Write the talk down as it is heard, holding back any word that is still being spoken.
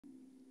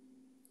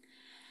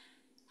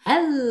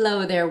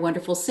Hello there,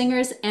 wonderful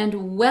singers,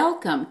 and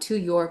welcome to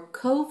your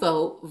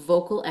Kovo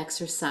vocal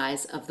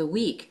exercise of the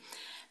week.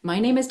 My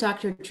name is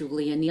Dr.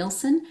 Julia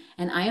Nielsen,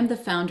 and I am the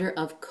founder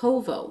of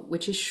Kovo,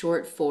 which is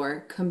short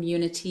for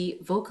Community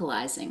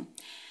Vocalizing.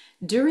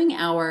 During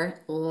our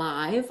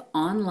live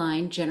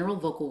online general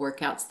vocal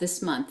workouts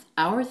this month,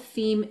 our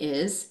theme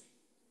is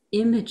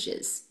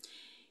images.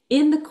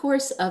 In the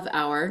course of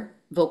our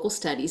vocal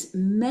studies,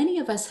 many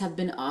of us have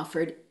been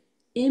offered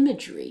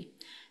imagery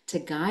to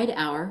guide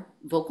our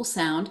vocal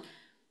sound.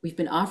 We've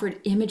been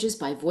offered images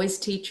by voice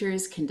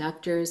teachers,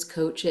 conductors,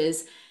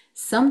 coaches.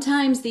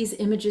 Sometimes these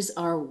images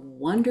are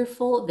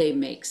wonderful. They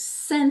make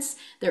sense.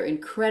 They're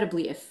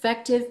incredibly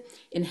effective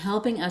in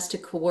helping us to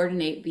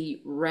coordinate the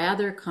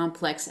rather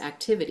complex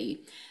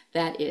activity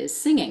that is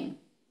singing.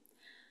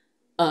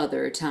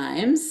 Other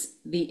times,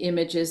 the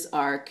images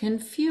are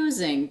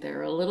confusing.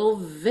 They're a little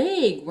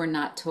vague. We're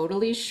not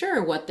totally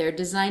sure what they're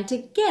designed to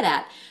get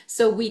at,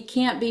 so we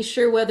can't be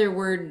sure whether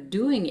we're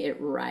doing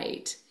it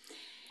right.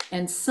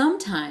 And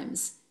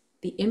sometimes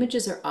the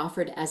images are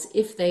offered as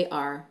if they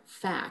are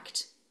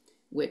fact,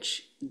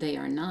 which they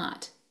are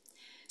not.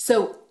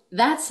 So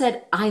that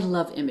said, I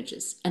love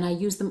images, and I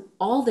use them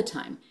all the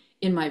time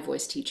in my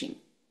voice teaching.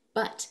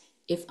 But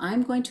if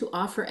I'm going to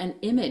offer an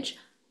image,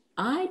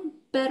 I'd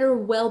better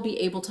well be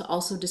able to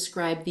also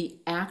describe the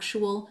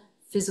actual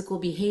physical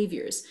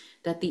behaviors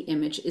that the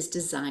image is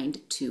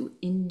designed to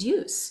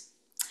induce.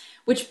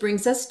 Which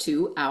brings us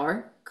to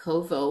our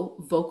Kovo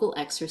vocal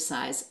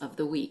exercise of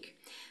the week.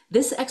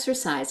 This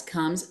exercise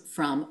comes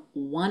from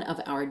one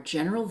of our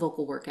general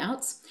vocal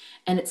workouts,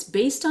 and it's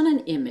based on an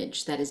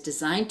image that is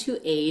designed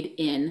to aid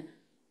in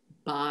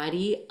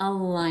body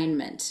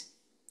alignment.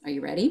 Are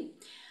you ready?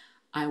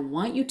 I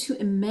want you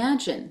to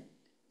imagine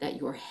that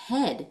your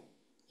head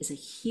is a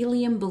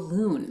helium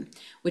balloon,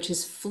 which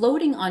is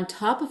floating on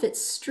top of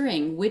its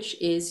string, which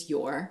is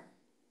your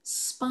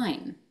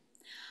spine.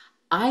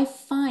 I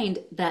find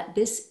that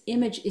this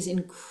image is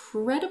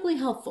incredibly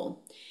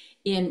helpful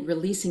in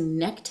releasing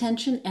neck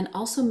tension and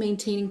also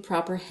maintaining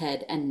proper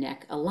head and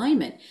neck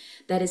alignment.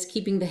 That is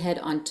keeping the head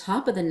on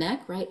top of the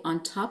neck, right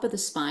on top of the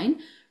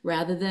spine,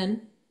 rather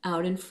than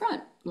out in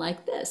front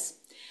like this.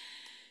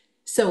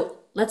 So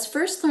let's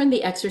first learn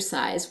the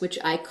exercise, which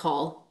I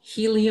call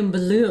Helium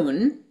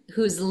Balloon,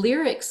 whose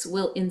lyrics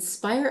will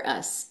inspire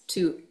us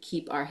to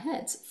keep our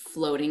heads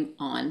floating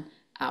on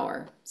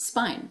our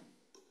spine.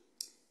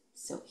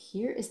 So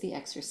here is the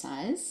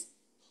exercise.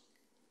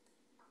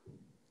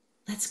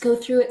 Let's go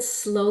through it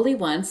slowly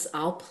once.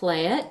 I'll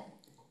play it.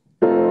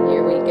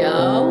 Here we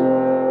go.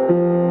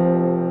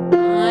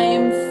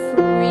 I'm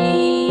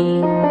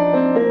free.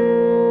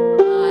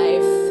 I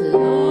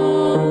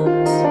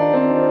float.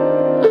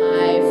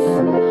 I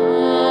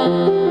fly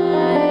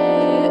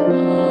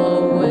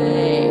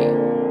away.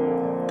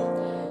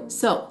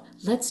 So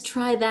let's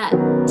try that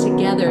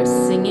together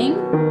singing.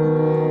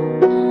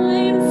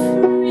 I'm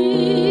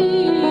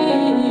free,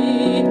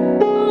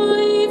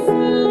 I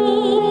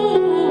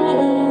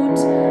float,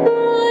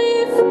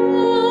 I fly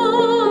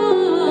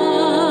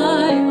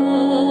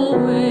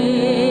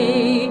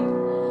away.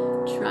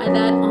 Try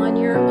that on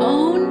your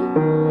own.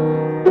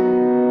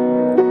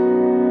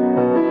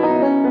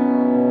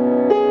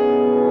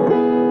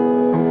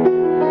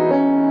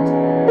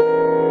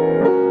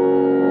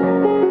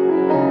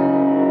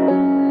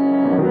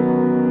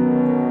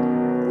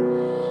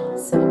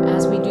 So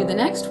as we do the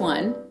next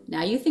one,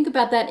 now you think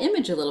about that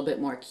image a little bit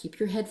more. Keep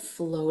your head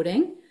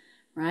floating,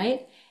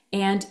 right?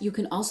 And you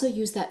can also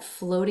use that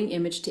floating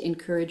image to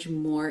encourage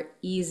more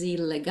easy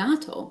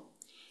legato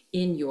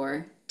in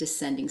your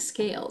descending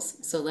scales.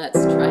 So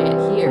let's try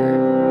it here.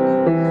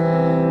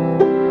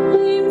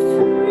 I'm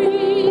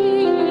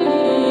free,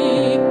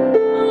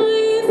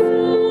 I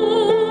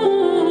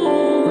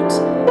float,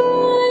 I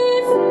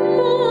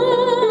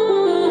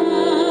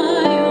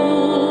fly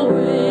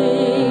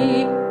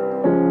away.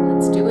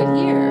 Let's do it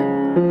here.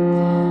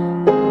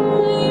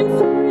 I'm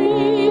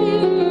free,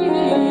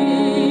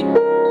 I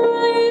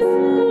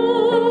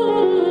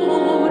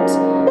float,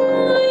 I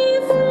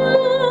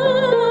fly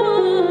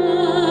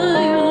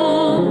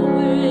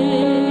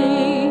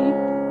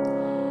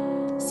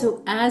away.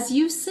 So as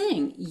you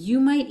sing, you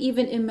might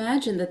even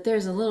imagine that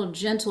there's a little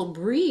gentle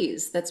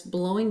breeze that's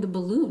blowing the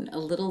balloon a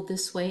little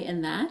this way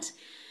and that.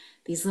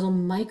 These little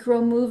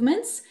micro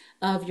movements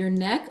of your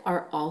neck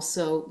are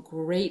also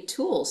great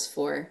tools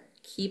for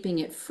keeping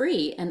it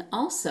free and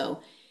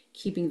also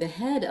keeping the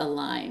head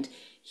aligned.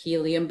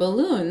 Helium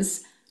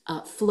balloons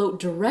float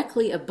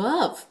directly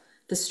above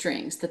the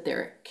strings that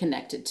they're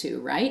connected to,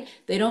 right?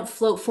 They don't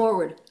float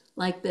forward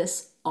like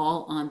this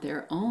all on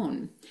their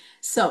own.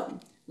 So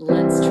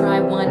let's try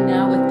one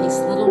now with these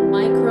little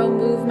micro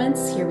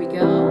movements. Here we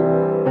go.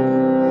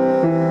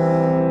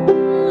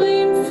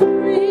 I'm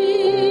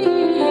free,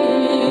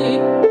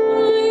 I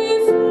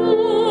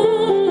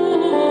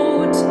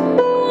float, I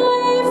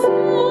fly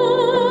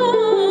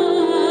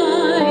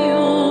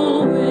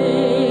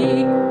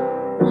away.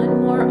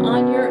 One more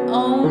on your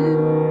own.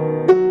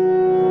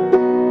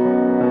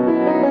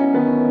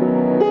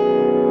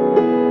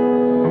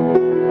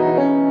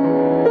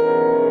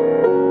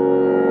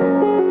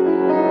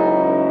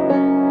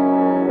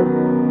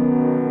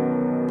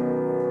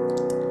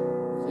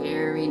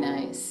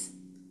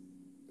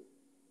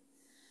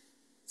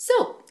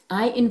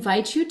 I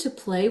invite you to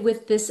play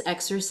with this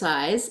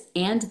exercise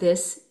and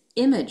this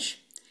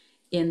image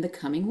in the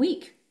coming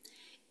week.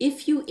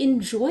 If you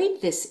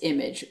enjoyed this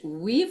image,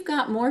 we've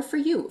got more for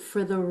you.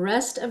 For the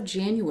rest of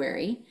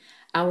January,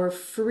 our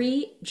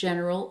free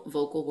general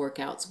vocal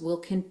workouts will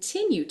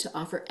continue to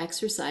offer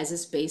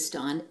exercises based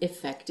on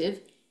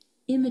effective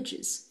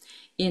images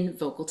in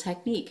vocal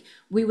technique.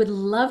 We would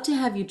love to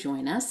have you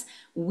join us.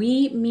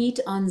 We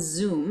meet on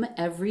Zoom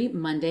every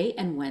Monday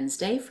and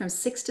Wednesday from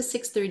 6 to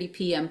 6:30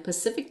 p.m.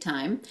 Pacific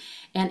time,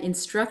 and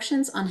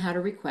instructions on how to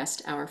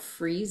request our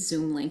free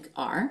Zoom link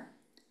are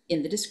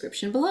in the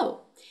description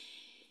below.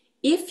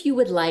 If you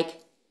would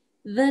like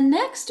the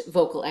next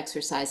vocal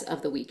exercise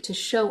of the week to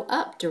show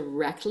up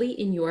directly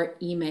in your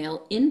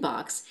email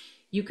inbox,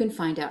 you can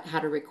find out how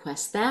to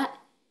request that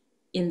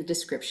in the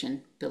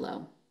description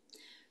below.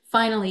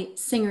 Finally,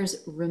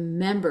 singers,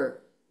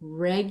 remember,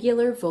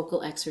 regular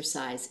vocal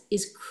exercise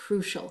is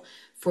crucial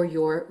for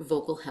your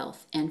vocal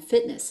health and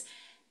fitness.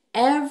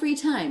 Every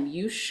time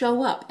you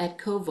show up at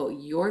Kovo,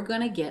 you're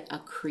going to get a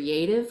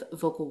creative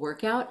vocal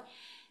workout,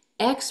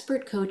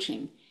 expert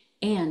coaching,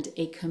 and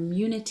a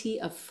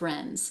community of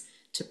friends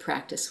to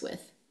practice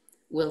with.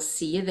 We'll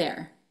see you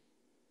there.